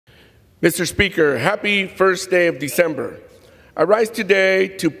Mr. Speaker, happy first day of December. I rise today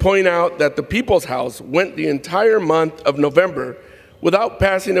to point out that the People's House went the entire month of November without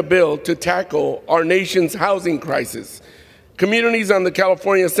passing a bill to tackle our nation's housing crisis. Communities on the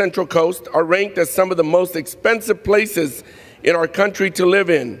California Central Coast are ranked as some of the most expensive places in our country to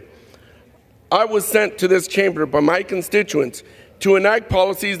live in. I was sent to this chamber by my constituents to enact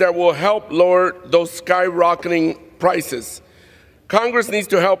policies that will help lower those skyrocketing prices. Congress needs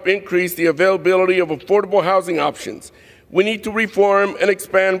to help increase the availability of affordable housing options. We need to reform and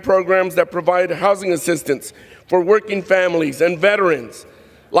expand programs that provide housing assistance for working families and veterans,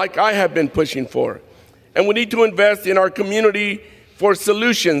 like I have been pushing for. And we need to invest in our community for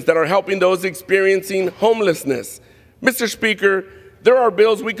solutions that are helping those experiencing homelessness. Mr. Speaker, there are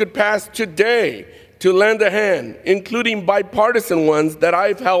bills we could pass today to lend a hand, including bipartisan ones that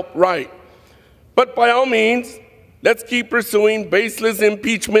I've helped write. But by all means, let's keep pursuing baseless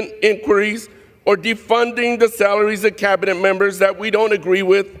impeachment inquiries or defunding the salaries of cabinet members that we don't agree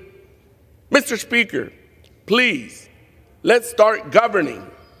with. Mr. Speaker, please, let's start governing.